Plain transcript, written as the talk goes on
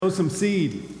Sow some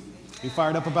seed. You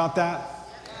fired up about that?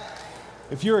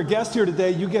 If you're a guest here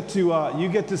today, you get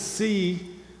to see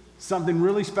something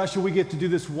really special. We get to do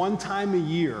this one time a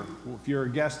year. If you're a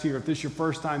guest here, if this is your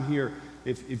first time here,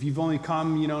 if you've only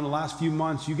come, in the last few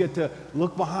months, you get to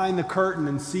look behind the curtain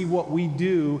and see what we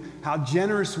do, how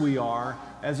generous we are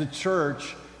as a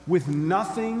church with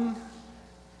nothing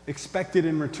expected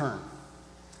in return.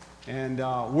 And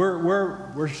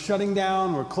we're shutting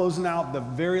down, we're closing out the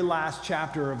very last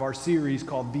chapter of our series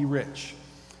called Be Rich.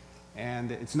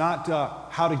 And it's not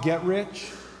how to get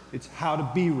rich, it's how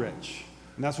to be rich.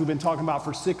 And that's what we've been talking about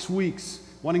for 6 weeks.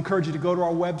 I want to encourage you to go to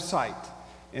our website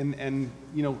and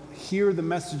hear the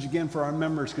message again for our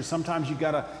members, because sometimes you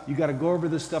gotta go over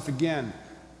this stuff again.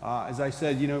 As I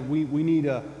said, we need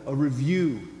a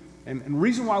review. And the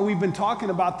reason why we've been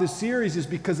talking about this series is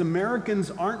because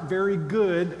Americans aren't very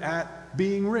good at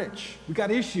being rich. We've got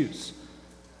issues.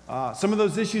 Some of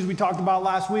those issues we talked about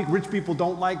last week. Rich people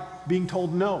don't like being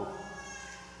told no.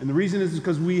 And the reason is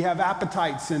because we have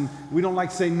appetites and we don't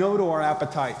like to say no to our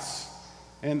appetites.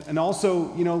 And also,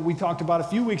 we talked about a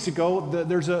few weeks ago,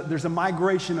 there's a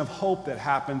migration of hope that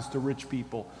happens to rich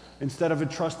people. Instead of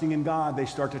trusting in God, they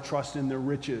start to trust in their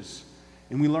riches.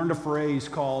 And we learned a phrase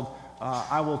called,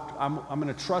 I'm going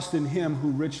to trust in him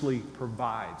who richly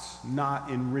provides,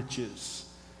 not in riches.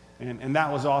 And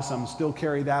that was awesome. Still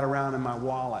carry that around in my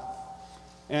wallet.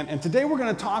 And today we're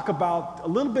going to talk about a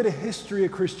little bit of history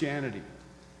of Christianity.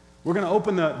 We're going to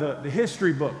open the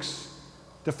history books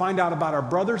to find out about our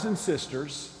brothers and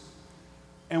sisters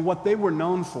and what they were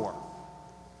known for.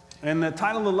 And the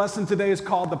title of the lesson today is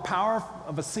called The Power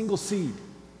of a Single Seed.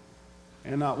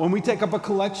 And when we take up a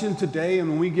collection today, and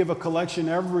when we give a collection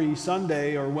every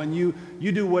Sunday, or when you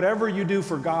do whatever you do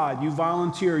for God, you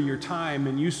volunteer your time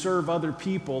and you serve other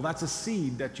people, that's a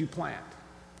seed that you plant.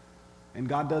 And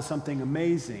God does something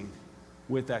amazing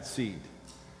with that seed.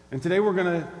 And today we're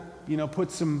going to,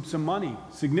 put some money,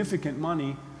 significant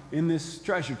money, in this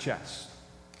treasure chest.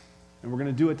 And we're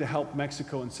going to do it to help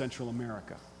Mexico and Central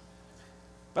America.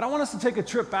 But I want us to take a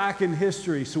trip back in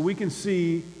history so we can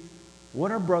see what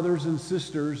our brothers and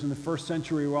sisters in the first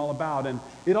century were all about. And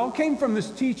it all came from this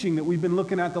teaching that we've been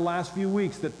looking at the last few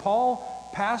weeks that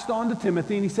Paul passed on to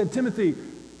Timothy. And he said, Timothy,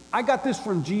 I got this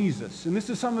from Jesus. And this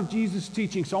is some of Jesus'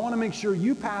 teaching. So I want to make sure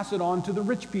you pass it on to the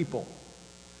rich people.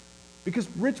 Because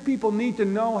rich people need to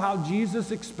know how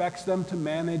Jesus expects them to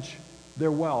manage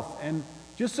their wealth. And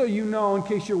just so you know, in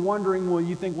case you're wondering,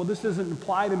 you think, this doesn't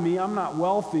apply to me. I'm not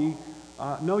wealthy.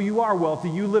 No, you are wealthy.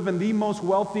 You live in the most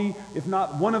wealthy, if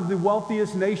not one of the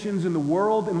wealthiest nations in the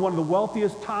world, in one of the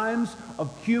wealthiest times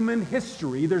of human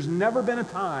history. There's never been a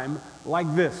time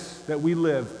like this that we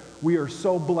live. We are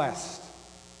so blessed.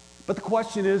 But the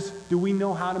question is, do we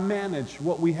know how to manage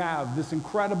what we have, this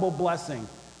incredible blessing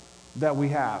that we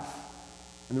have?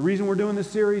 And the reason we're doing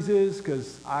this series is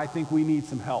because I think we need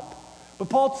some help. But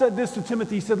Paul said this to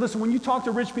Timothy. He said, listen, when you talk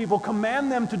to rich people,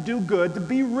 command them to do good, to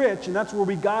be rich, and that's where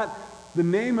we got the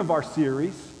name of our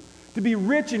series, to be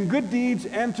rich in good deeds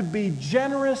and to be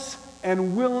generous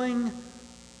and willing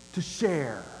to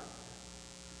share.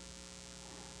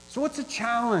 So what's a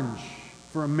challenge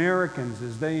for Americans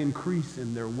as they increase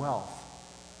in their wealth?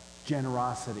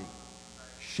 Generosity,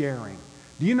 sharing.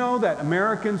 Do you know that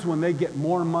Americans, when they get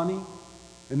more money,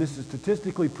 and this is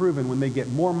statistically proven, when they get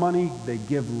more money, they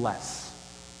give less,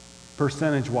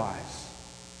 percentage-wise.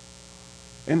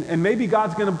 And maybe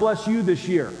God's going to bless you this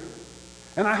year.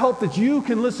 And I hope that you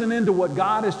can listen into what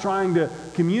God is trying to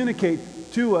communicate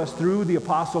to us through the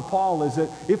Apostle Paul, is that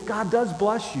if God does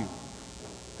bless you,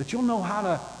 that you'll know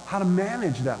how to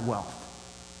manage that wealth.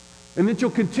 And that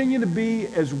you'll continue to be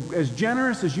as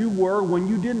generous as you were when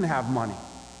you didn't have money.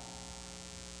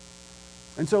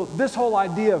 And so this whole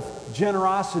idea of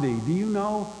generosity, do you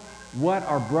know what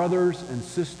our brothers and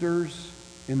sisters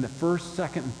in the first,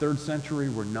 second, and third century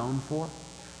were known for?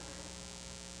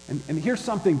 And here's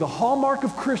something. The hallmark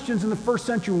of Christians in the first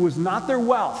century was not their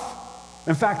wealth.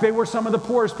 In fact, they were some of the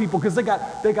poorest people because they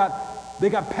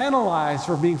got penalized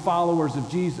for being followers of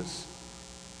Jesus.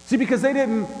 See, because they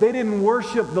didn't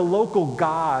worship the local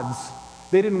gods.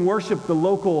 They didn't worship the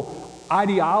local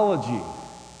ideology.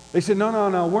 They said,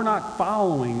 no, we're not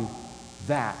following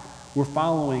that. We're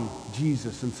following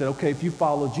Jesus. And said, okay, if you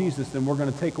follow Jesus, then we're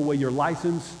going to take away your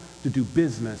license to do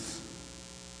business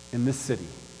in this city.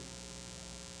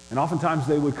 And oftentimes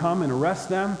they would come and arrest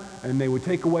them, and they would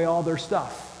take away all their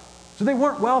stuff. So they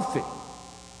weren't wealthy.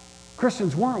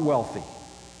 Christians weren't wealthy.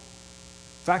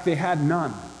 In fact, they had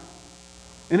none.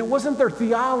 And it wasn't their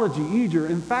theology either.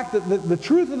 In fact, the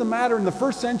truth of the matter, in the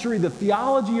first century, the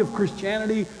theology of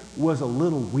Christianity was a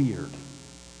little weird.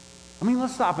 I mean,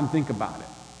 let's stop and think about it.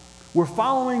 We're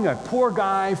following a poor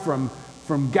guy from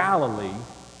Galilee,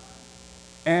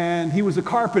 and he was a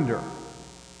carpenter.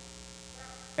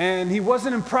 And he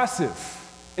wasn't impressive.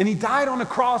 And he died on a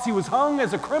cross. He was hung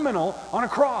as a criminal on a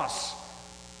cross.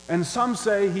 And some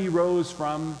say he rose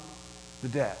from the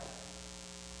dead.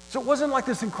 So it wasn't like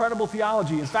this incredible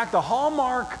theology. In fact, the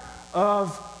hallmark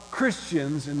of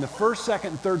Christians in the first,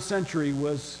 second, and third century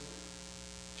was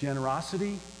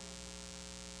generosity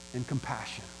and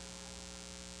compassion.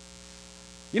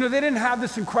 You know, they didn't have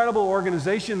this incredible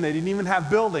organization. They didn't even have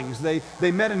buildings. They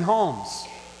met in homes.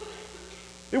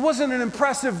 It wasn't an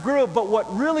impressive group, but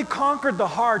what really conquered the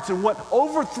hearts and what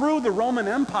overthrew the Roman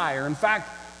Empire, in fact,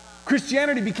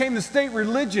 Christianity became the state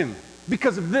religion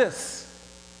because of this.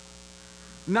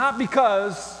 Not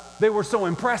because they were so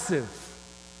impressive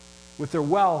with their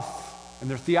wealth and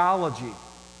their theology.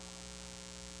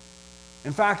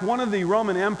 In fact, one of the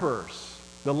Roman emperors,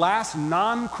 the last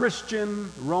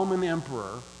non-Christian Roman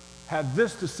emperor, had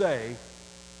this to say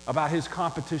about his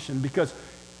competition, because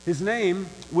his name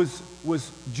was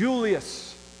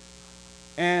Julius.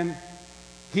 And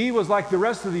he was like the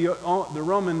rest of the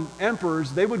Roman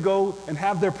emperors. They would go and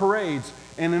have their parades.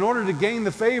 And in order to gain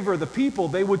the favor of the people,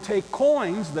 they would take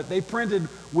coins that they printed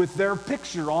with their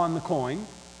picture on the coin.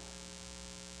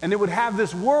 And they would have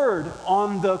this word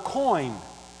on the coin,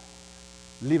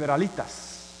 liberalitas.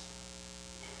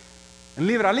 And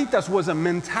liberalitas was a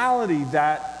mentality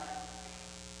that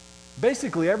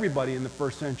basically everybody in the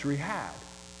first century had.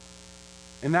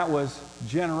 And that was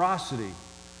generosity,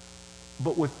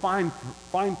 but with fine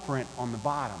print on the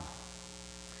bottom.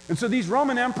 And so these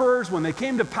Roman emperors, when they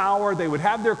came to power, they would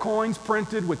have their coins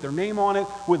printed with their name on it,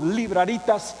 with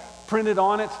libraritas printed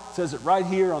on it. It says it right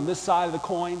here on this side of the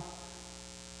coin.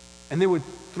 And they would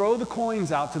throw the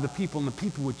coins out to the people, and the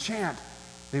people would chant.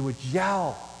 They would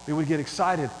yell. They would get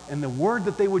excited. And the word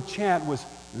that they would chant was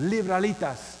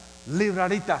libraritas,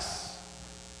 libraritas.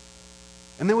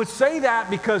 And they would say that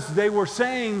because they were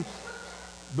saying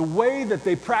the way that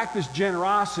they practiced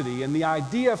generosity, and the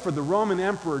idea for the Roman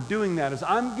emperor doing that is,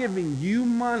 I'm giving you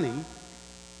money,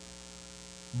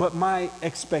 but my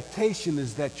expectation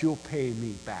is that you'll pay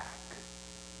me back.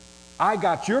 I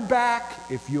got your back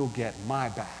if you'll get my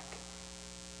back.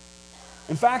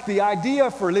 In fact, the idea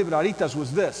for liberaritas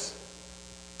was this: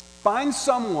 find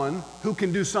someone who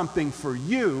can do something for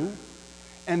you,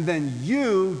 and then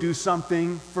you do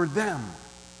something for them.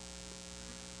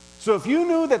 So if you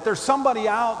knew that there's somebody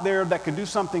out there that can do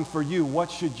something for you,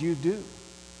 what should you do?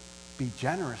 Be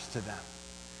generous to them.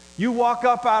 You walk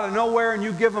up out of nowhere and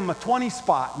you give them a 20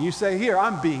 spot and you say, here,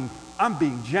 I'm being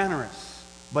generous.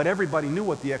 But everybody knew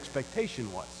what the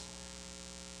expectation was.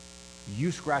 You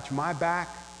scratch my back,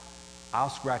 I'll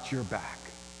scratch your back.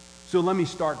 So let me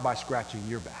start by scratching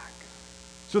your back.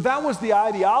 So that was the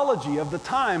ideology of the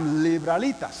time,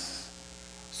 liberalitas.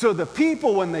 So the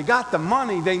people, when they got the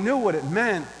money, they knew what it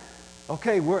meant.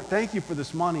 Okay, thank you for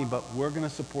this money, but we're going to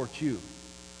support you.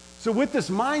 So with this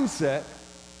mindset,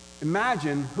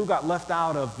 imagine who got left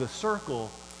out of the circle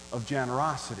of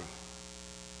generosity.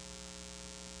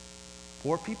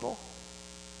 Poor people,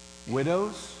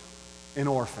 widows, and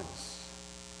orphans.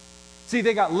 See,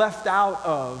 they got left out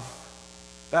of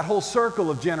that whole circle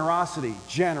of generosity.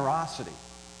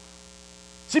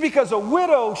 See, because a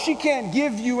widow, she can't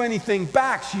give you anything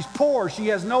back. She's poor. She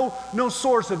has no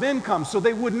source of income. So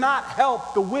they would not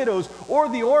help the widows or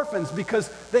the orphans because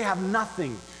they have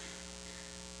nothing.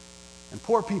 And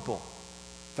poor people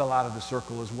fell out of the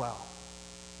circle as well.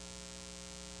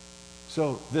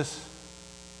 So this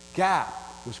gap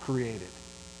was created.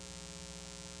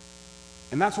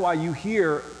 And that's why you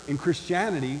hear in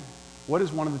Christianity, what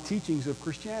is one of the teachings of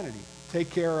Christianity? Take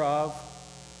care of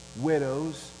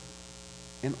widows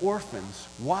and orphans.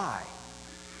 Why?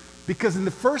 Because in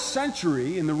the first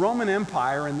century, in the Roman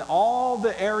Empire, and all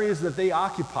the areas that they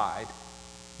occupied,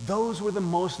 those were the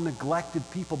most neglected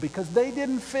people because they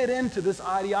didn't fit into this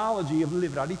ideology of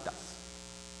liberalitas.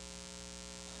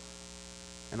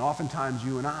 And oftentimes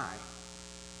you and I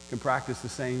can practice the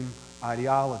same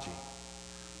ideology.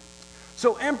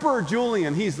 So Emperor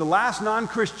Julian, he's the last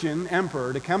non-Christian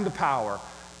emperor to come to power,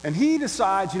 and he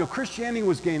decides, Christianity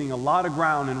was gaining a lot of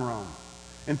ground in Rome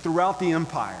and throughout the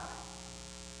empire.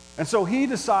 And so he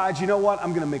decides, I'm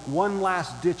going to make one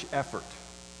last ditch effort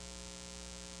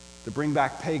to bring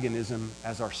back paganism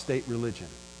as our state religion,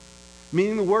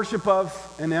 meaning the worship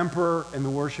of an emperor and the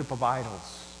worship of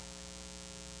idols.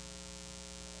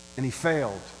 And he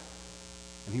failed,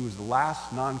 and he was the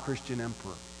last non-Christian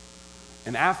emperor.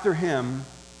 And after him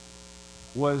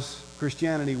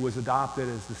Christianity was adopted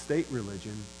as the state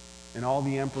religion, and all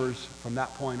the emperors from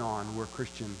that point on were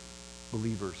Christian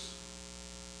believers.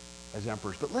 as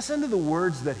emperors. But listen to the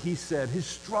words that he said, his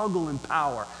struggle and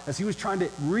power as he was trying to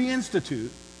reinstitute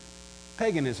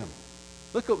paganism.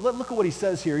 Look at what he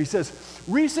says here. He says,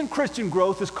 recent Christian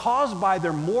growth is caused by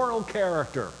their moral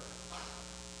character,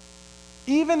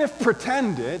 even if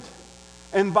pretended,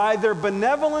 and by their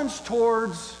benevolence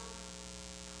towards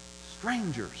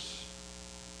strangers.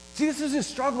 See, this is his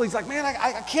struggle. He's like, man,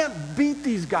 I can't beat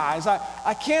these guys.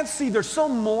 I can't see. They're so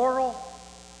moral.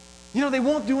 You know, they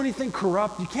won't do anything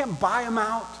corrupt. You can't buy them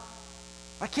out.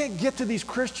 I can't get to these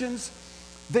Christians.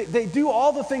 They do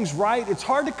all the things right. It's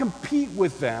hard to compete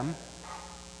with them.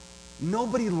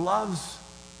 Nobody loves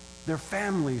their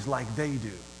families like they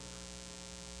do.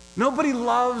 Nobody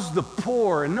loves the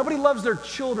poor, and nobody loves their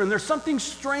children. There's something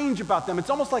strange about them. It's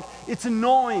almost like it's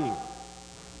annoying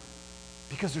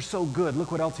because they're so good.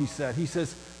 Look what else he said. He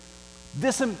says,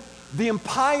 the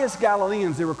impious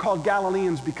Galileans, they were called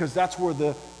Galileans because that's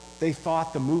where they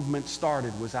thought the movement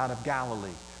started, was out of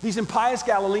Galilee. These impious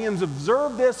Galileans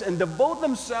observe this and devote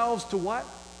themselves to what?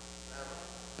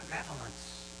 Benevolence.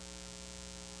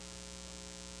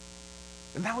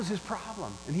 And that was his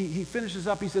problem. And he finishes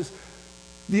up, he says,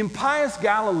 the impious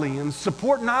Galileans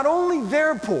support not only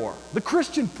their poor, the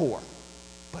Christian poor,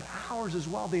 but ours as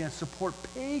well. They support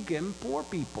pagan poor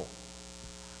people.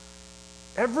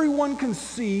 Everyone can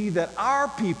see that our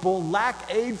people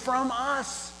lack aid from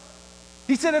us.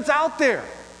 He said it's out there.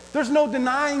 There's no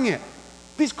denying it.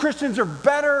 These Christians are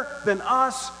better than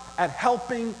us at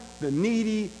helping the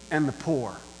needy and the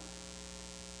poor.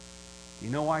 You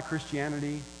know why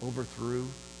Christianity overthrew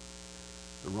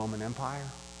the Roman Empire?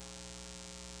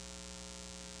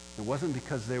 It wasn't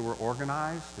because they were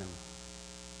organized and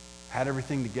had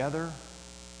everything together.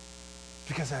 It's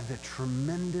because of the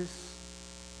tremendous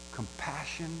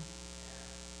compassion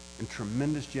and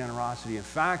tremendous generosity. In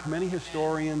fact, many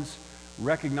historians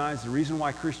recognize the reason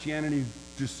why Christianity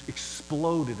just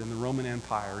exploded in the Roman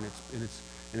Empire and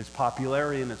its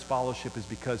popularity and its followership is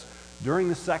because during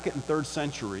the 2nd and 3rd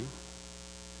century,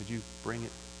 could you bring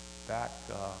it back,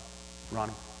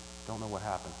 Ronnie? Don't know what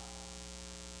happened.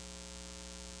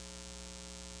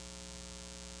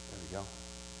 There we go.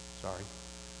 Sorry.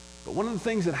 But one of the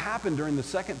things that happened during the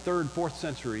 2nd, 3rd, 4th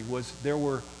century was there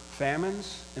were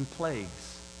famines and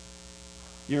plagues.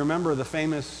 You remember the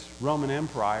famous Roman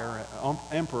emperor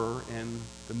in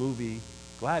the movie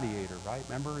Gladiator, right?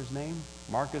 Remember his name?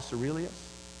 Marcus Aurelius?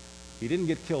 He didn't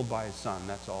get killed by his son.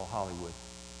 That's all Hollywood.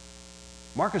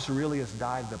 Marcus Aurelius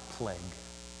died of the plague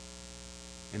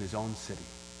in his own city.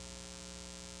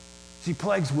 See,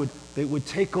 plagues would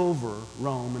take over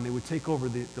Rome, and they would take over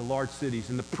the large cities.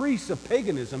 And the priests of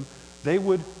paganism, they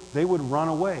would run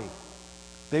away.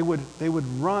 They would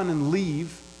run and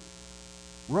leave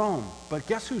Rome. But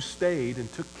guess who stayed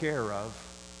and took care of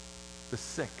the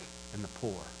sick and the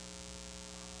poor?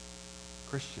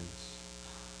 Christians.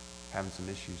 Having some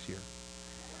issues here.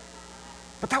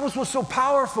 But that was what's so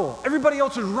powerful. Everybody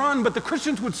else would run, but the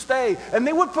Christians would stay, and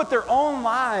they would put their own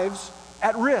lives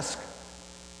at risk.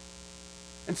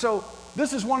 And so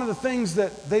this is one of the things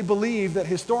that they believe, that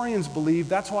historians believe.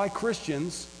 That's why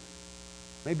Christians,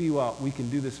 maybe we can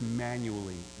do this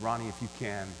manually. Ronnie, if you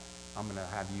can, I'm going to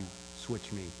have you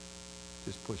switch me.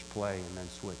 Just push play and then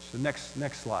switch. The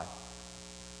next slide.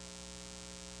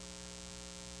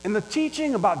 And the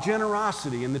teaching about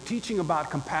generosity and the teaching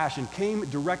about compassion came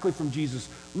directly from Jesus.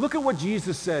 Look at what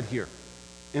Jesus said here.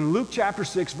 In Luke chapter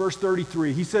 6, verse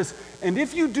 33, he says, and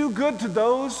if you do good to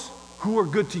those who are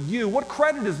good to you, what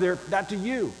credit is there that to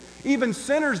you? Even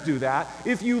sinners do that.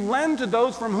 If you lend to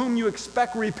those from whom you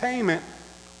expect repayment,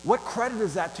 what credit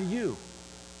is that to you?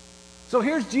 So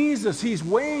here's Jesus. He's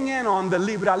weighing in on the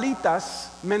liberalitas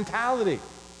mentality.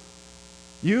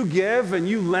 You give and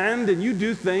you lend and you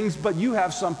do things, but you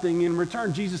have something in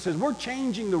return. Jesus says, we're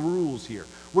changing the rules here.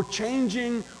 We're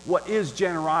changing what is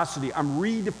generosity. I'm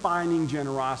redefining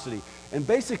generosity. And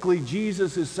basically,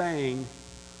 Jesus is saying,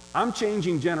 I'm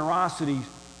changing generosity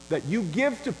that you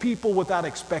give to people without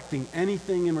expecting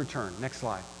anything in return. Next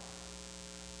slide.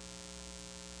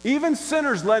 Even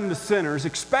sinners lend to sinners,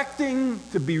 expecting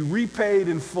to be repaid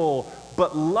in full.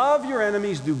 But love your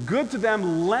enemies, do good to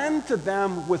them, lend to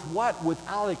them with what?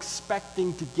 Without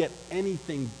expecting to get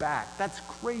anything back. That's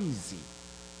crazy.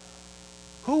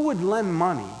 Who would lend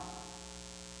money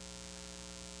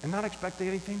and not expect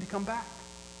anything to come back?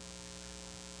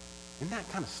 Isn't that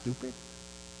kind of stupid?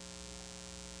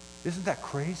 Isn't that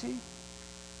crazy?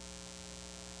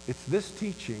 It's this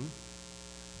teaching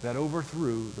that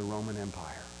overthrew the Roman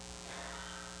Empire.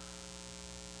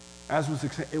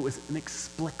 It was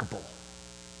inexplicable.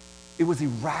 It was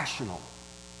irrational.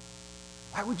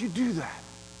 Why would you do that?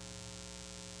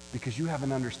 because you have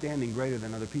an understanding greater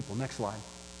than other people. Next slide.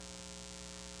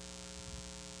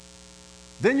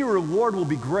 Then your reward will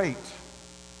be great,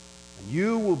 and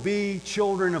you will be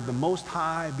children of the Most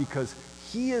High, because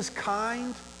he is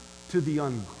kind to the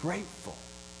ungrateful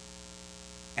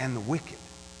and the wicked.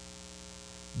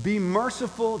 Be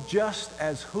merciful just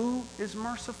as who is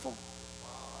merciful?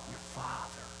 Your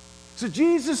Father. So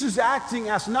Jesus is asking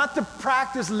us not to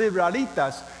practice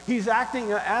libraritas. He's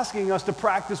asking us to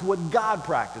practice what God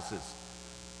practices.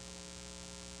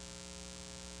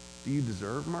 Do you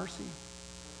deserve mercy?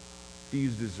 Do you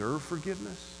deserve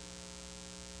forgiveness?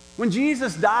 When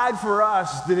Jesus died for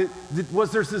us,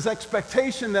 was there this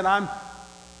expectation that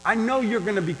I know you're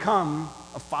going to become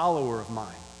a follower of mine?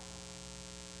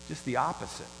 Just the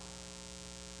opposite.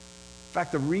 In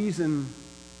fact, the reason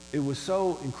it was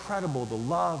so incredible, the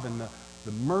love and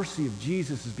the mercy of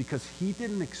Jesus, is because he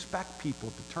didn't expect people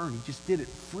to turn. He just did it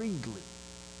freely.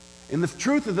 And the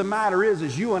truth of the matter is,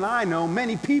 as you and I know,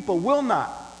 many people will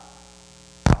not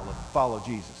follow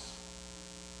Jesus.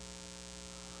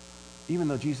 Even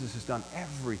though Jesus has done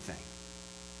everything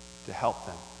to help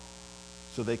them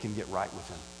so they can get right with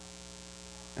him.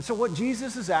 And so what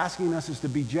Jesus is asking us is to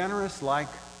be generous like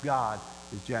God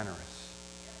is generous.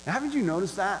 Now, haven't you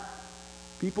noticed that?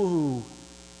 People who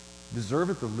deserve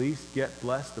it the least get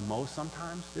blessed the most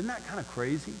sometimes. Isn't that kind of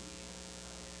crazy?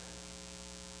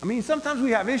 I mean, sometimes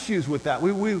we have issues with that.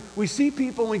 We see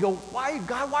people and we go, why,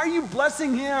 God, why are you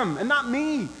blessing him and not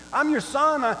me? I'm your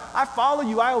son. I follow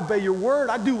you. I obey your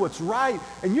word. I do what's right.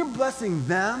 And you're blessing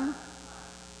them?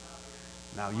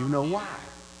 Now you know why.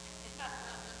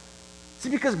 See,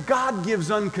 because God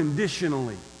gives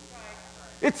unconditionally.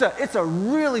 It's a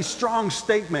really strong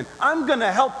statement. I'm going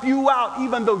to help you out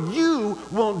even though you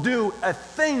won't do a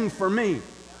thing for me.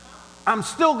 I'm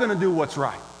still going to do what's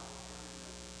right.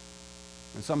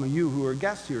 And some of you who are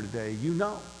guests here today, you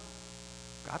know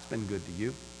God's been good to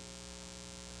you.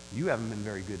 You haven't been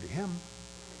very good to him,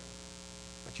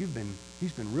 but he's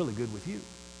been really good with you.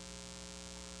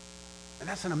 And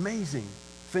that's an amazing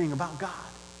thing about God.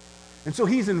 And so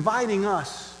he's inviting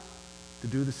us to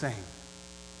do the same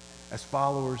as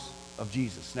followers of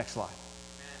Jesus. Next slide.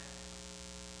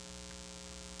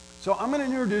 So I'm going to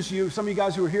introduce you, some of you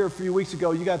guys who were here a few weeks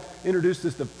ago, you got introduced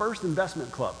as the First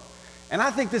Investment Club. And I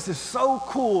think this is so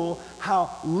cool how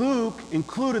Luke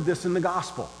included this in the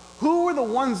gospel. Who were the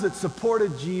ones that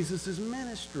supported Jesus'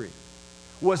 ministry?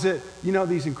 Was it,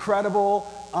 these incredible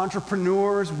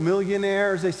entrepreneurs,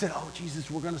 millionaires? They said, oh,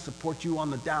 Jesus, we're going to support you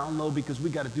on the down low because we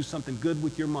got to do something good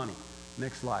with your money.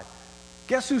 Next slide.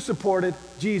 Guess who supported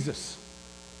Jesus?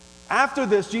 After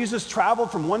this, Jesus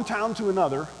traveled from one town to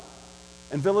another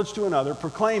and village to another,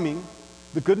 proclaiming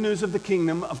the good news of the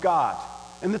kingdom of God.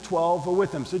 And the 12 were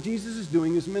with him. So Jesus is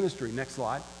doing his ministry. Next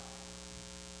slide.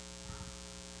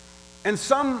 And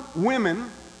some women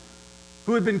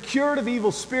who had been cured of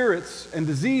evil spirits and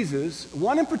diseases,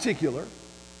 one in particular,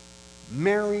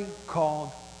 Mary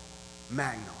called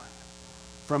Magdalene,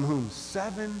 from whom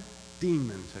 7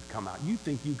 demons had come out. You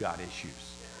think you got issues.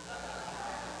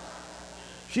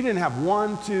 She didn't have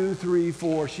 1, 2, 3,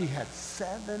 4. She had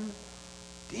 7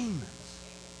 demons.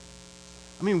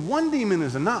 I mean, 1 demon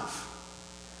is enough.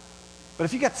 But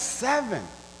if you got 7,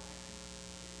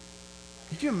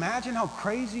 could you imagine how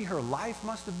crazy her life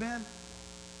must have been?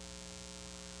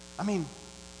 I mean,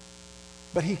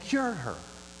 but he cured her.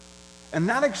 And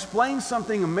that explains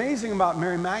something amazing about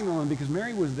Mary Magdalene, because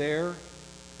Mary was there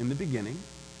in the beginning.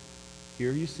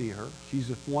 Here you see her. She's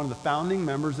one of the founding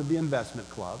members of the investment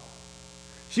club.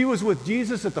 She was with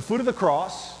Jesus at the foot of the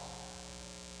cross.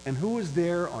 And who was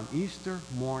there on Easter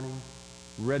morning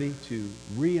ready to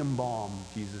re-embalm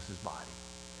Jesus' body?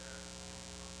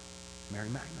 Mary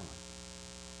Magdalene.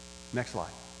 Next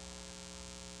slide.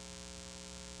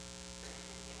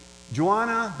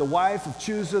 Joanna, the wife of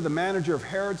Chuza, the manager of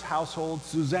Herod's household,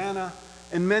 Susanna,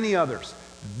 and many others.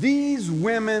 These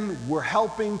women were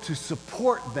helping to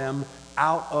support them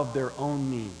out of their own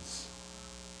means.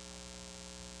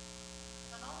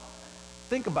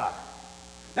 Think about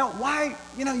it. Now, why,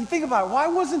 you think about it, why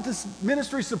wasn't this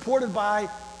ministry supported by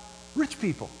rich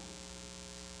people?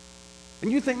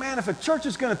 And you think, man, if a church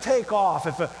is going to take off,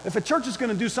 if a church is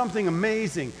going to do something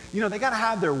amazing, they got to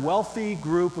have their wealthy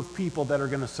group of people that are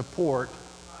going to support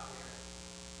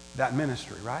that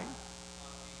ministry, right?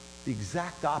 The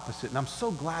exact opposite. And I'm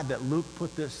so glad that Luke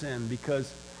put this in,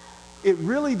 because it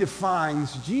really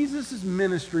defines Jesus'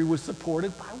 ministry was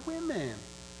supported by women.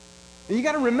 And you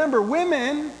got to remember,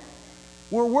 women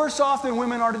were worse off than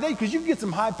women are today, because you can get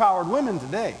some high-powered women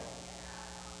today.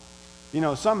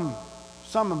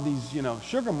 Some of these,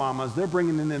 sugar mamas, they're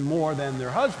bringing in more than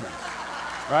their husbands,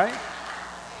 right?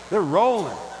 They're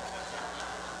rolling.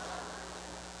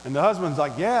 And the husband's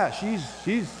like, yeah,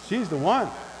 she's the one.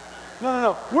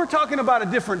 No. We're talking about a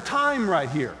different time right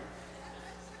here.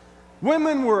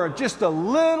 Women were just a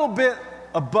little bit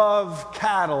above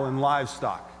cattle and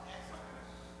livestock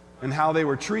and how they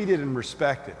were treated and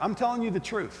respected. I'm telling you the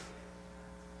truth.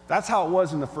 That's how it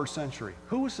was in the first century.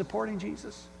 Who was supporting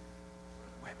Jesus?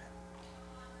 Women.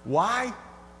 Why?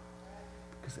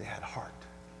 Because they had heart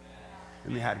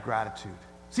and they had gratitude.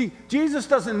 See, Jesus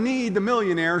doesn't need the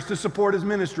millionaires to support his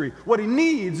ministry. What he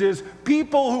needs is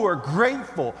people who are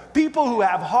grateful, people who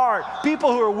have heart,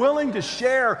 people who are willing to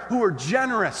share, who are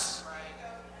generous.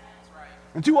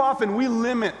 And too often we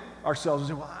limit ourselves and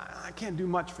say, well, I can't do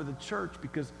much for the church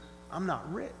because I'm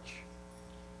not rich.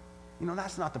 You know,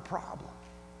 that's not the problem.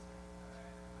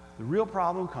 The real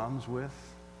problem comes with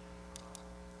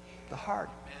the heart.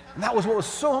 And that was what was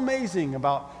so amazing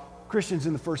about Christians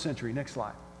in the first century. Next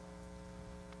slide.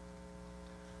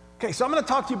 Okay, so I'm going to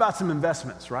talk to you about some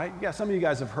investments, right? Yeah, some of you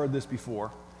guys have heard this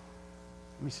before.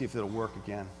 Let me see if it'll work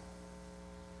again.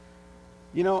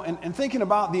 You know, and thinking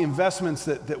about the investments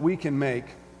that we can make,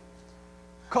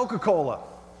 Coca-Cola.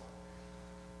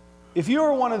 If you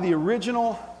were one of the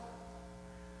original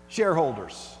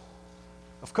shareholders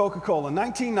of Coca-Cola in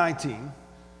 1919,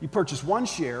 you purchased one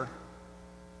share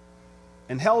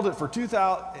and held it for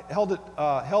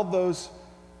held those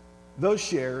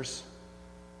shares,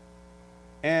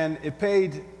 and it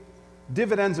paid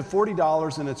dividends of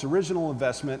 $40 in its original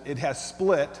investment. It has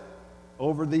split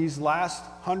over these last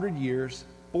 100 years,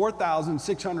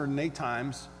 4,608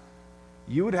 times.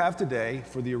 You would have today,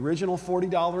 for the original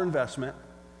 $40 investment,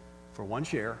 for one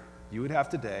share, you would have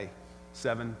today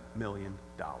 $7 million.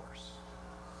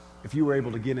 If you were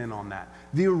able to get in on that.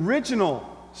 The original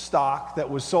stock that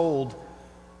was sold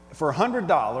for $100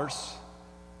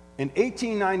 in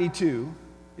 1892,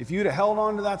 if you'd have held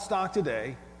on to that stock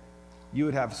today, you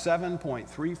would have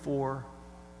 $7.34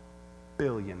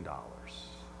 billion.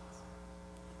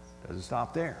 Doesn't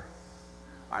stop there.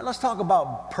 All right, let's talk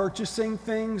about purchasing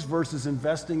things versus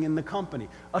investing in the company.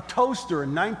 A toaster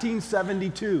in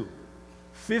 1972,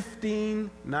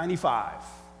 $15.95.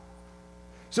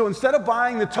 So instead of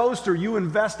buying the toaster, you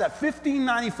invest that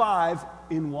 $15.95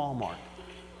 in Walmart.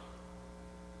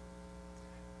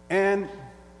 And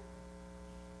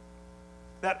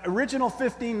that original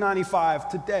 $15.95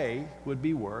 today would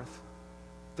be worth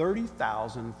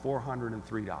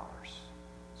 $30,403.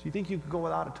 So you think you could go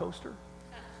without a toaster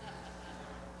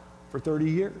for 30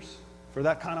 years for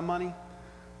that kind of money?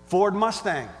 Ford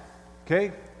Mustang, okay?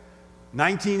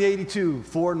 1982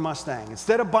 Ford Mustang.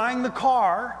 Instead of buying the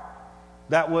car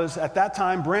that was at that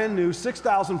time brand new,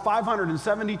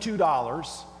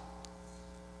 $6,572,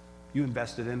 you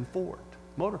invested in Ford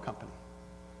Motor Company.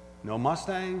 No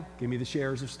Mustang, give me the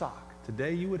shares of stock.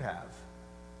 Today you would have,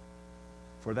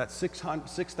 for that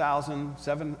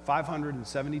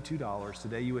 $6,572,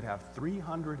 today you would have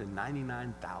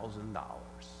 $399,000.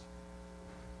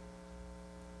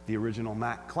 The original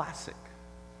Mac Classic.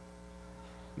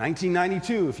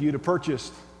 1992, if you'd have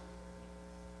purchased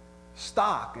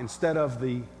stock instead of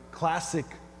the Classic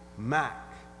Mac,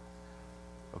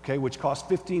 okay, which cost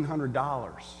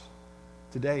 $1,500,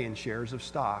 today in shares of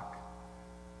stock,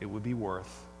 it would be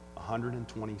worth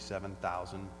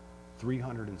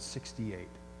 $127,368.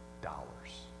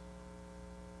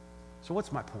 So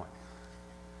what's my point?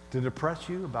 To depress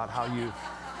you about how you...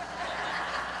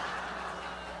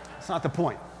 It's not the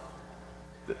point.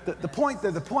 The point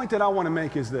that I want to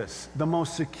make is this. The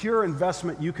most secure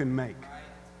investment you can make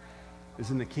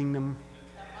is in the kingdom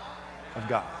of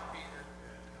God.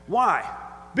 Why?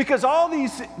 Because all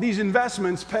these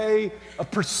investments pay a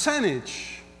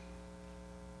percentage,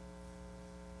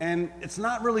 and it's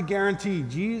not really guaranteed.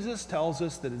 Jesus tells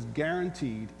us that it's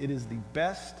guaranteed. It is the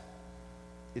best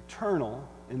eternal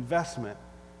investment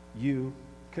you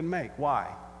can make. Why?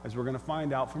 As we're going to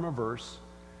find out from a verse,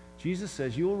 Jesus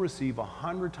says you will receive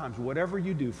 100 times. Whatever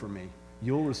you do for me,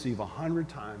 you'll receive 100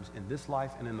 times in this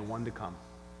life and in the one to come.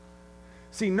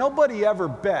 See, nobody ever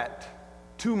bet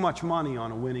too much money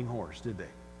on a winning horse, did they?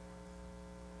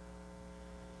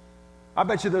 I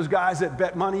bet you those guys that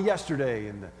bet money yesterday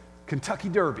in the Kentucky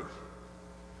Derby,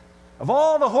 of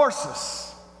all the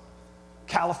horses,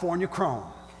 California Chrome,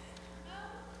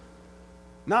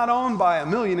 not owned by a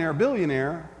millionaire,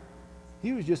 billionaire.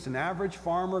 He was just an average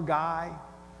farmer guy.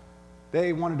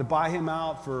 They wanted to buy him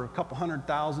out for a couple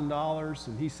 $100,000,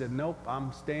 and he said, nope,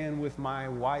 I'm staying with my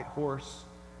white horse,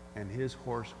 and his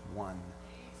horse won.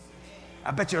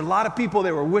 I bet you a lot of people,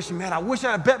 they were wishing, man, I wish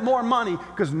I had bet more money,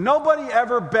 because nobody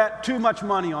ever bet too much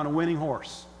money on a winning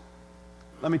horse.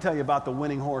 Let me tell you about the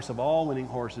winning horse of all winning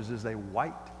horses is a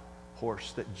white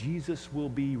horse that Jesus will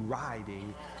be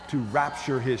riding to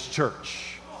rapture his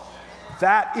church.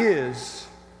 That is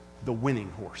the winning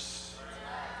horse.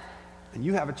 And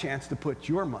you have a chance to put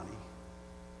your money,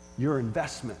 your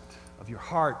investment of your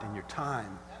heart and your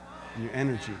time and your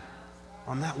energy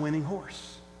on that winning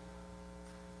horse.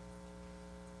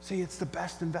 See, it's the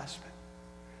best investment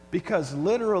because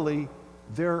literally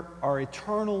there are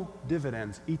eternal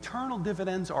dividends. Eternal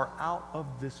dividends are out of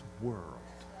this world,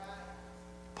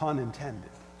 pun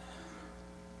intended.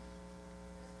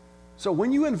 So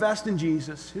when you invest in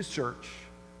Jesus, his church,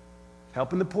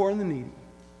 helping the poor and the needy,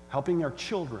 helping our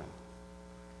children,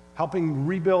 helping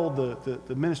rebuild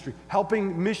the ministry,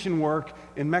 helping mission work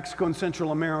in Mexico and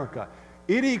Central America,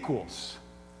 it equals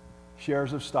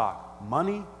shares of stock,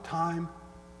 money, time,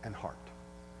 and heart.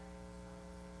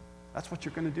 That's what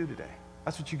you're going to do today.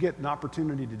 That's what you get an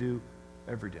opportunity to do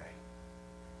every day.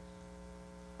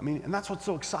 I mean, and that's what's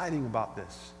so exciting about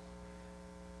this.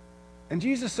 And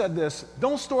Jesus said this,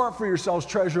 don't store up for yourselves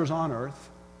treasures on earth,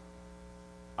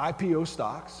 IPO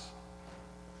stocks,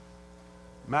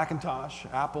 Macintosh,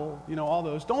 Apple, all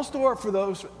those. Don't store up for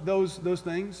those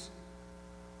things,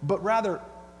 but rather,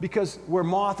 because where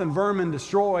moth and vermin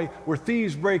destroy, where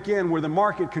thieves break in, where the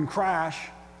market can crash,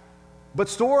 but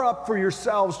store up for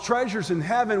yourselves treasures in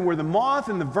heaven where the moth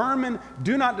and the vermin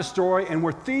do not destroy and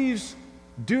where thieves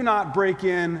do not break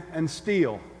in and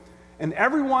steal. And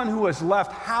everyone who has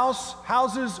left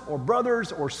houses or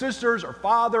brothers or sisters or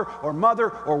father or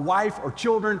mother or wife or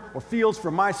children or fields for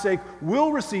my sake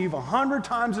will receive 100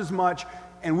 times as much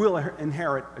and will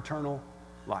inherit eternal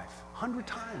life. 100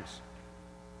 times.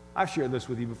 I've shared this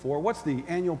with you before. What's the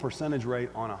annual percentage rate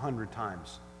on 100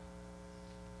 times?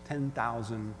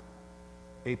 10,000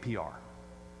 APR.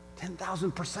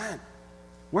 10,000%.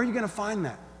 Where are you going to find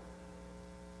that?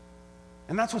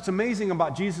 And that's what's amazing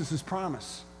about Jesus'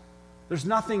 promise. There's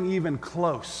nothing even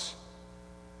close.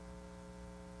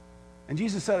 And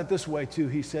Jesus said it this way too.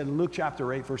 He said in Luke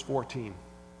chapter 8, verse 14.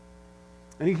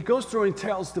 And he goes through and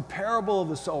tells the parable of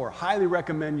the sower. Highly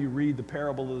recommend you read the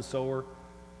parable of the sower.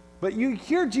 But you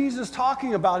hear Jesus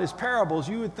talking about his parables,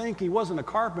 you would think he wasn't a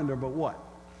carpenter, but what?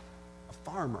 A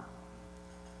farmer.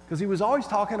 Because he was always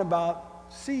talking about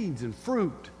seeds and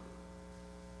fruit.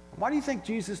 Why do you think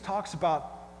Jesus talks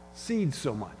about seeds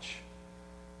so much?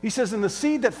 He says, and the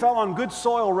seed that fell on good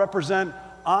soil represent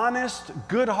honest,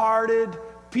 good-hearted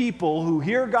people who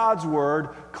hear God's word,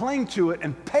 cling to it,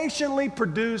 and patiently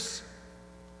produce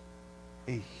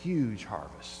a huge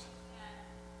harvest.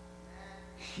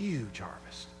 Huge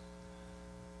harvest.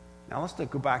 Now let's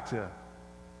go back to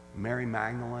Mary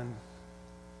Magdalene,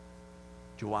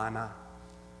 Joanna,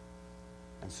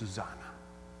 and Susanna.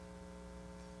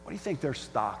 What do you think their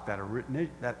stock, that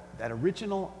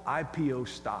original IPO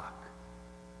stock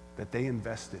that they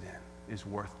invested in, is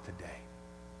worth today?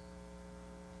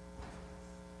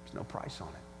 There's no price on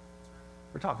it.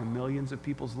 We're talking millions of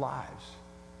people's lives.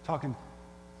 We're talking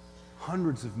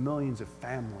hundreds of millions of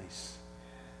families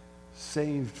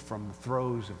saved from the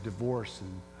throes of divorce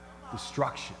and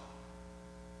destruction.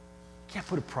 You can't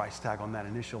put a price tag on that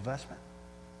initial investment.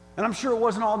 And I'm sure it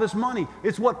wasn't all this money.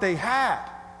 It's what they had.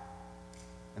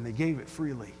 And they gave it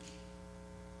freely.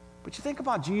 But you think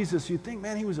about Jesus, you think,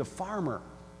 man, he was a farmer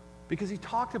because he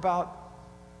talked about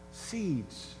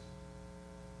seeds.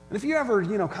 And if you ever,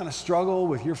 kind of struggle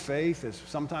with your faith, as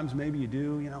sometimes maybe you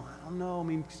do, I don't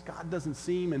know, God doesn't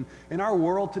seem, and in our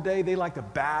world today, they like to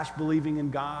bash believing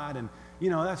in God, and,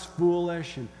 that's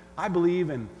foolish, and I believe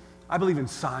in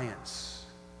science.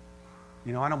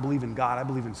 I don't believe in God, I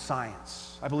believe in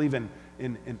science. I believe in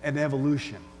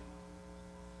evolution.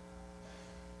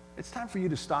 It's time for you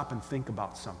to stop and think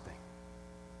about something.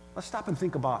 Let's stop and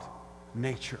think about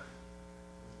nature.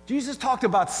 Jesus talked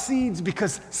about seeds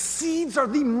because seeds are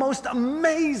the most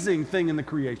amazing thing in the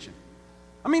creation.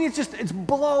 It's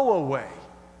blow away.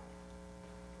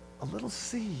 A little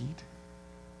seed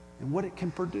and what it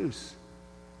can produce.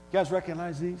 You guys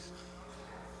recognize these?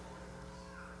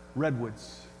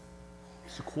 Redwoods,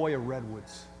 sequoia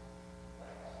redwoods.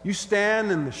 You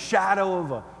stand in the shadow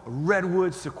of a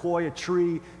redwood sequoia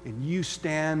tree, and you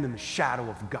stand in the shadow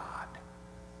of God.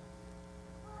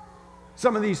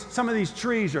 Some of these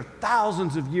trees are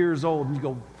thousands of years old, and you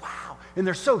go, wow! And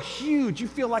they're so huge, you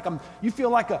feel like in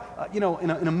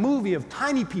a movie of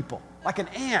tiny people, like an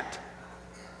ant.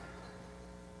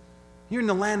 You're in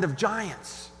the land of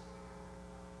giants.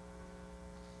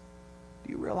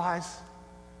 Do you realize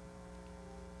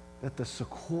that the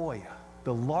sequoia,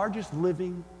 the largest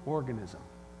living organism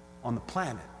on the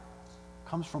planet,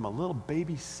 comes from a little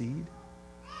baby seed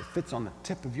that fits on the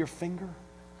tip of your finger?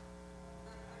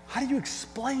 How do you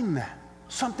explain that?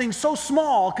 something so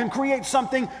small can create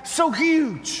something so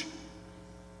huge.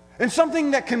 And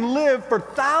something that can live for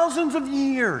thousands of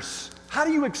years. How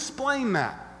do you explain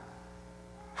that?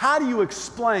 How do you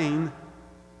explain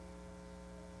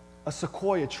a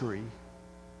sequoia tree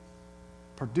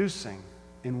producing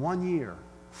in 1 year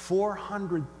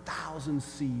 400,000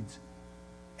 seeds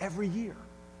every year?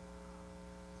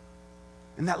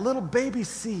 And that little baby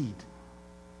seed.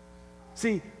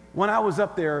 See, when I was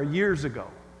up there years ago,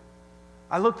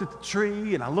 I looked at the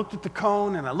tree and I looked at the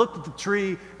cone and I looked at the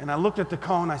tree and I looked at the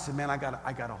cone. I said, man, I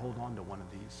gotta hold on to one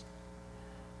of these.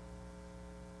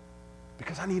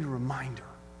 Because I need a reminder.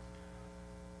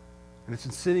 And it's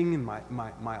been sitting in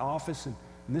my office, and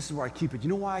this is where I keep it. You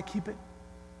know why I keep it?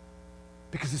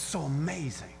 Because it's so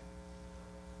amazing.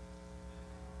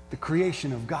 The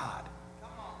creation of God.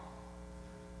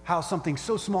 How something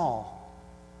so small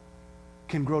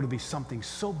can grow to be something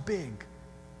so big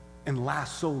and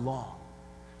last so long.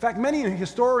 In fact, many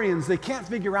historians, they can't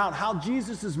figure out how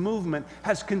Jesus' movement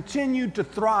has continued to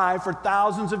thrive for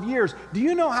thousands of years. Do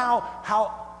you know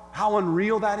how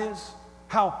unreal that is?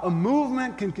 How a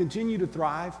movement can continue to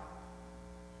thrive?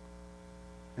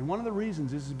 And one of the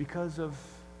reasons is because of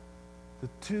the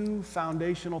two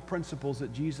foundational principles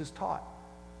that Jesus taught: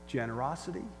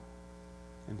 generosity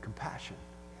and compassion.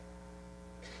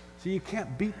 So you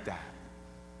can't beat that.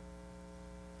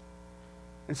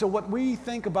 And so what we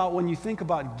think about when you think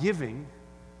about giving,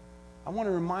 I want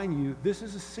to remind you, this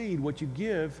is a seed. What you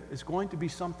give is going to be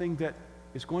something that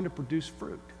is going to produce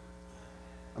fruit.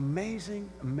 Amazing,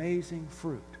 amazing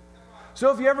fruit.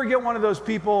 So if you ever get one of those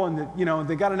people and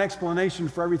they got an explanation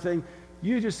for everything,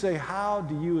 you just say, how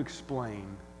do you explain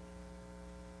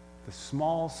the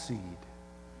small seed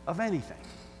of anything?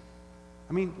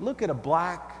 I mean, look at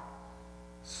a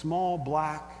small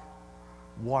black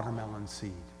watermelon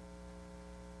seed.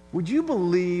 Would you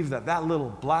believe that little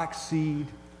black seed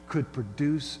could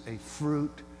produce a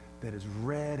fruit that is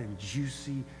red and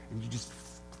juicy and you just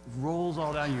rolls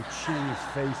all down your chin and your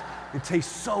face? It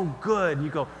tastes so good. And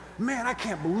you go, man, I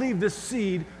can't believe this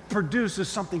seed produces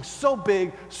something so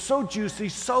big, so juicy,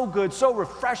 so good, so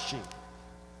refreshing.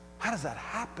 How does that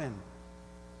happen?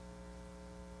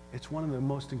 It's one of the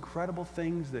most incredible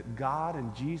things that God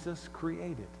and Jesus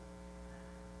created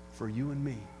for you and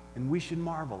me. And we should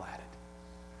marvel at it.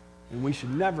 And we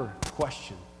should never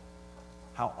question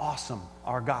how awesome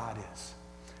our God is.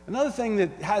 Another thing that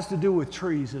has to do with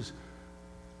trees is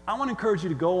I want to encourage you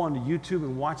to go onto YouTube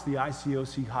and watch the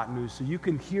ICOC Hot News so you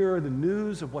can hear the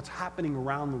news of what's happening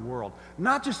around the world.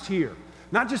 Not just here,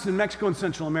 not just in Mexico and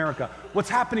Central America, what's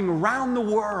happening around the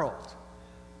world.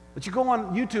 But you go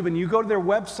on YouTube and you go to their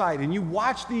website and you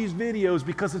watch these videos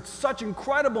because it's such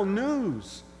incredible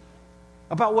news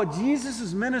about what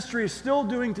Jesus' ministry is still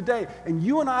doing today. And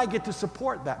you and I get to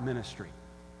support that ministry.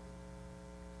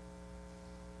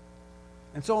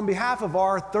 And so on behalf of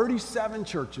our 37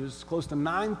 churches, close to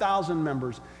 9,000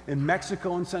 members in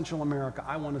Mexico and Central America,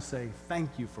 I want to say thank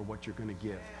you for what you're going to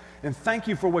give. And thank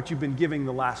you for what you've been giving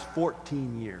the last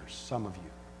 14 years, some of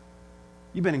you.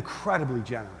 You've been incredibly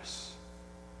generous.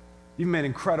 You've made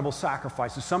incredible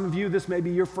sacrifices. Some of you, this may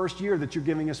be your first year that you're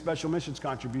giving a special missions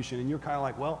contribution, and you're kind of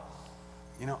like, well,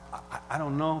 I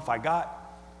don't know if I got.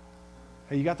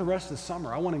 Hey, you got the rest of the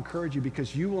summer. I want to encourage you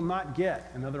because you will not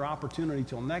get another opportunity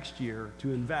till next year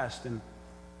to invest in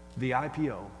the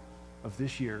IPO of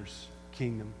this year's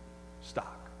Kingdom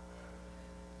stock.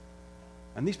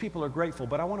 And these people are grateful,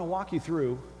 but I want to walk you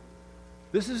through.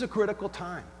 This is a critical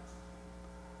time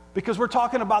because we're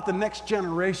talking about the next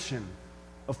generation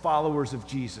of followers of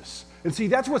Jesus. And see,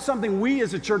 that's what something we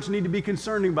as a church need to be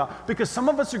concerned about because some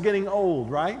of us are getting old,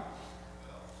 right?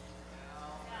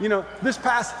 This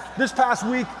past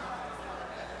week,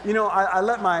 I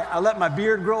let my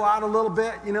beard grow out a little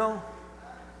bit,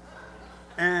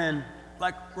 and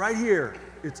like right here,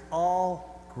 it's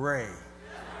all gray.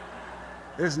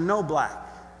 There's no black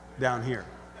down here.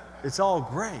 It's all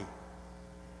gray.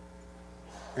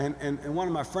 And one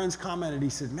of my friends commented, he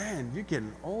said, man, you're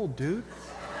getting old, dude.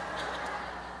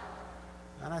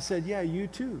 And I said, yeah, you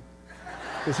too,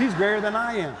 because he's grayer than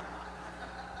I am.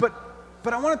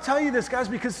 But I want to tell you this, guys,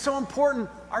 because it's so important.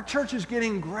 Our church is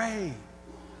getting gray.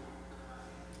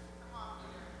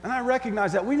 And I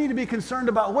recognize that. We need to be concerned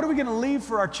about what are we going to leave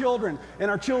for our children and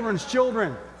our children's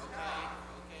children.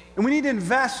 And we need to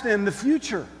invest in the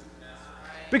future.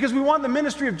 Because we want the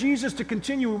ministry of Jesus to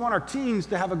continue. We want our teens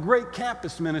to have a great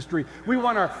campus ministry. We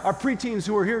want our preteens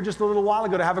who were here just a little while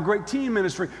ago to have a great teen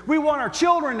ministry. We want our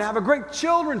children to have a great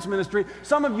children's ministry.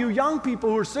 Some of you young people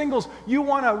who are singles, you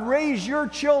want to raise your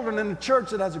children in a church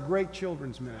that has a great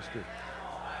children's ministry.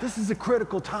 This is a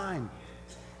critical time.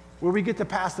 where we get to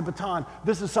pass the baton.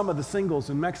 This is some of the singles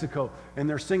in Mexico and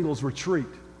their singles retreat,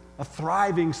 a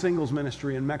thriving singles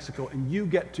ministry in Mexico, and you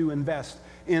get to invest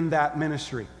in that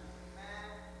ministry.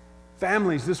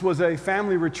 Families, this was a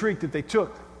family retreat that they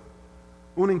took.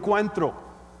 Un encuentro.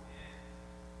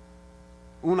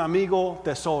 Un amigo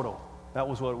tesoro. That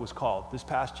was what it was called this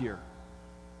past year.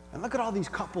 And look at all these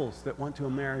couples that went to a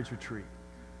marriage retreat.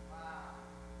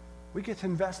 We get to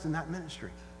invest in that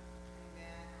ministry.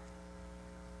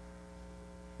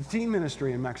 The teen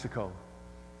ministry in Mexico,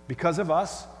 because of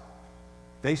us,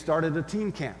 they started a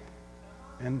teen camp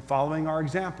and following our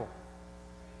example.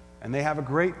 And they have a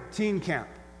great teen camp.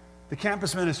 The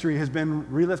campus ministry has been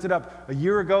relifted up. A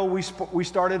year ago, we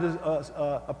started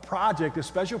a project, a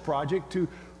special project to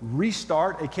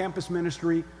restart a campus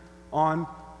ministry on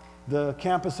the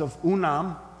campus of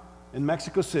UNAM in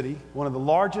Mexico City, one of the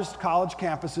largest college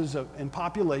campuses in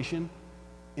population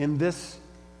in this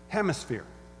hemisphere.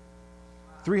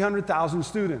 300,000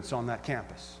 students on that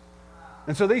campus.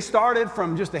 And so they started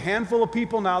from just a handful of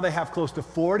people. Now they have close to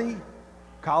 40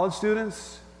 college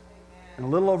students in a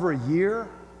little over a year.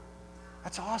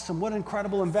 That's awesome. What an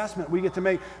incredible investment we get to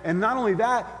make. And not only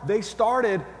that, they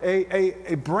started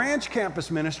a branch campus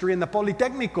ministry in the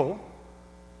Politécnico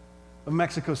of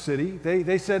Mexico City.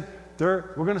 They said,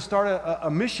 we're going to start a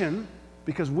mission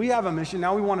because we have a mission.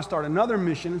 Now we want to start another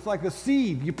mission. It's like a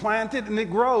seed. You plant it and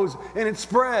it grows and it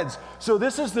spreads. So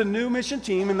this is the new mission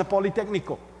team in the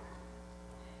Politécnico.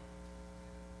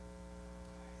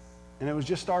 And it was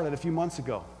just started a few months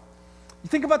ago. You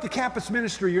think about the campus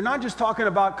ministry, you're not just talking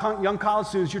about young college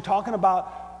students, you're talking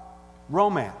about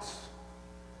romance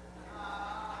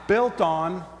built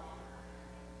on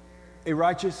a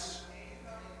righteous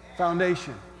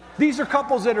foundation. These are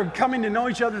couples that are coming to know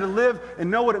each other, to live and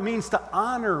know what it means to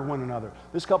honor one another.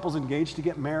 This couple's engaged to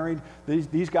get married.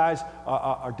 These guys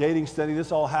are dating steady.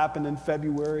 This all happened in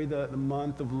February, the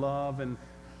month of love.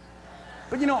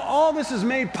 But you know, all this is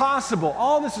made possible.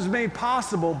 All this is made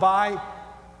possible by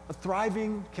a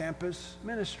thriving campus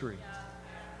ministry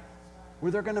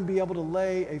where they're going to be able to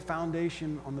lay a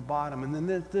foundation on the bottom. And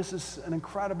then this is an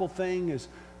incredible thing, is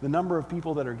the number of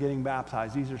people that are getting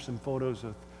baptized. These are some photos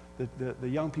of the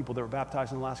young people that were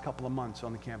baptized in the last couple of months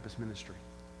on the campus ministry.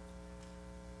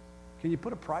 Can you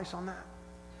put a price on that?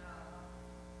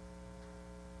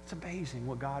 It's amazing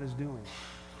what God is doing.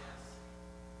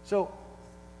 So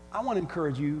I want to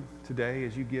encourage you today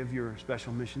as you give your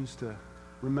special missions to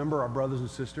remember our brothers and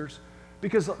sisters,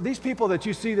 because these people that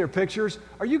you see their pictures,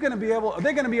 are they going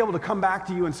to be able to come back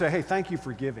to you and say, hey, thank you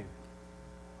for giving?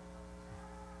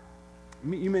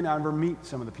 You may not ever meet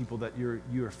some of the people that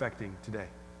you're affecting today.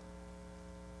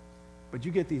 But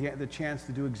you get the chance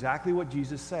to do exactly what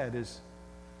Jesus said, is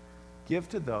give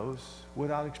to those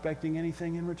without expecting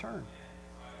anything in return.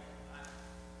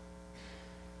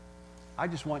 I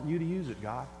just want you to use it,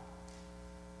 God.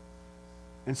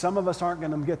 And some of us aren't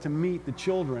going to get to meet the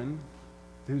children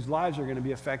whose lives are going to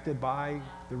be affected by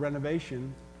the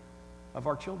renovation of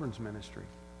our children's ministry.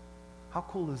 How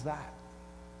cool is that?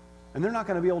 And they're not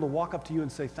going to be able to walk up to you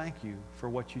and say thank you for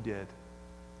what you did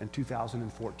in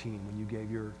 2014 when you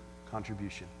gave your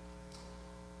contribution.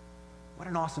 What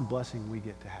an awesome blessing we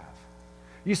get to have.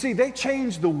 You see, they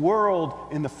changed the world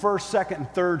in the 1st, 2nd, and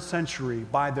 3rd century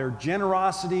by their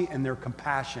generosity and their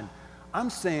compassion.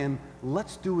 I'm saying,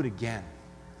 let's do it again.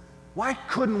 Why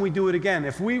couldn't we do it again?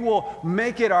 If we will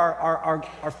make it our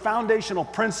foundational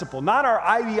principle, not our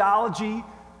ideology,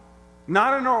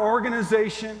 not in our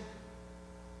organization,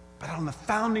 but on the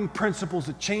founding principles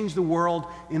that changed the world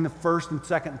in the 1st and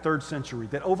 2nd and 3rd century,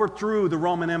 that overthrew the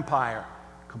Roman Empire.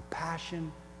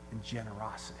 Compassion and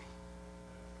generosity.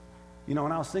 You know,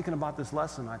 when I was thinking about this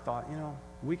lesson, I thought, you know,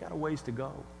 we got a ways to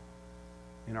go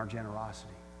in our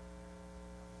generosity.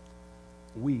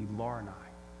 Laura and I.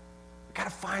 We've got to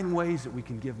find ways that we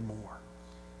can give more.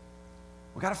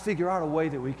 We've got to figure out a way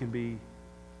that we can be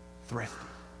thrifty.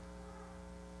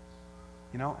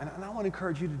 You know, and I want to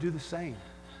encourage you to do the same.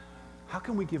 How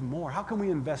can we give more? How can we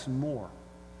invest more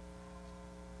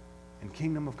in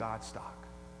Kingdom of God stock?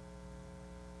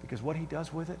 Because what he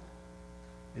does with it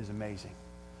is amazing.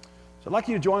 So I'd like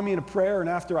you to join me in a prayer, and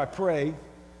after I pray,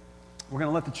 we're going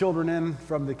to let the children in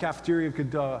from the cafeteria.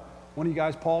 Could one of you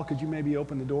guys, Paul, could you maybe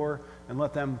open the door and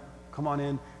let them come on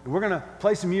in? And we're going to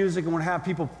play some music, and we're going to have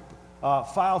people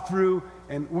file through,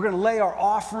 and we're going to lay our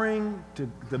offering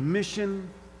to the mission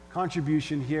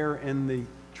contribution here in the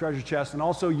treasure chest, and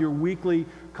also your weekly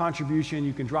contribution.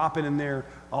 You can drop it in there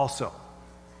also.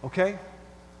 Okay?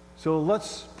 So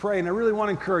let's pray, and I really want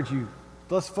to encourage you,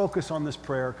 let's focus on this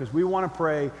prayer, because we want to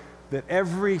pray that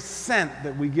every cent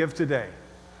that we give today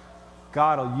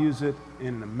God will use it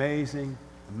in an amazing,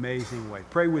 amazing way.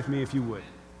 Pray with me if you would.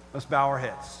 Let's bow our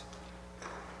heads.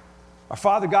 Our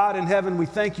Father God in heaven, we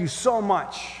thank you so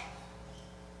much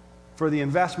for the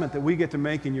investment that we get to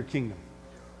make in your kingdom.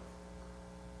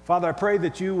 Father, I pray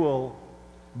that you will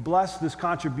bless this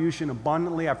contribution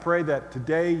abundantly. I pray that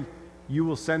today you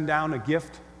will send down a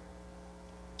gift,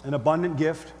 an abundant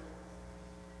gift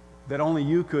that only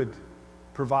you could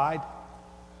provide,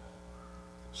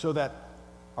 so that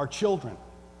our children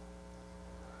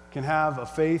can have a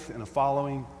faith and a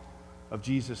following of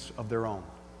Jesus of their own.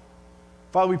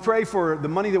 Father, we pray for the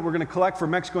money that we're going to collect for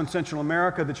Mexico and Central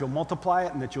America, that you'll multiply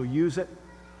it and that you'll use it.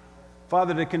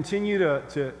 Father, to continue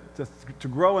to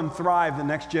grow and thrive the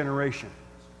next generation.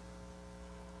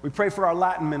 We pray for our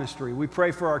Latin ministry. We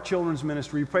pray for our children's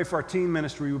ministry. We pray for our teen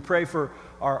ministry. We pray for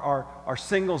our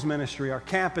singles ministry, our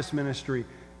campus ministry,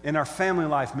 and our family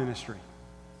life ministry.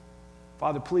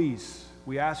 Father, please,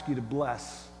 we ask you to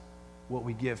bless what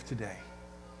we give today.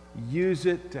 Use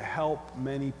it to help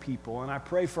many people. And I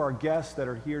pray for our guests that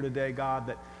are here today, God,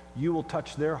 that you will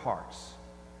touch their hearts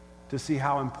to see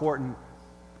how important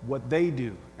what they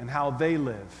do and how they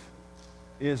live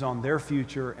is on their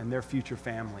future and their future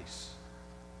families.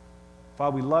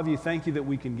 Father, we love you. Thank you that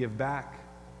we can give back.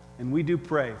 And we do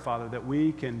pray, Father, that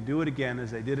we can do it again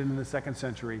as they did it in the 2nd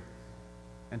century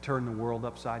and turn the world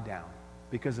upside down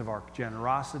because of our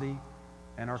generosity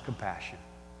and our compassion.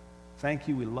 Thank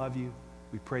you. We love you.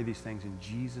 We pray these things in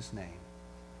Jesus' name.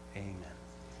 Amen.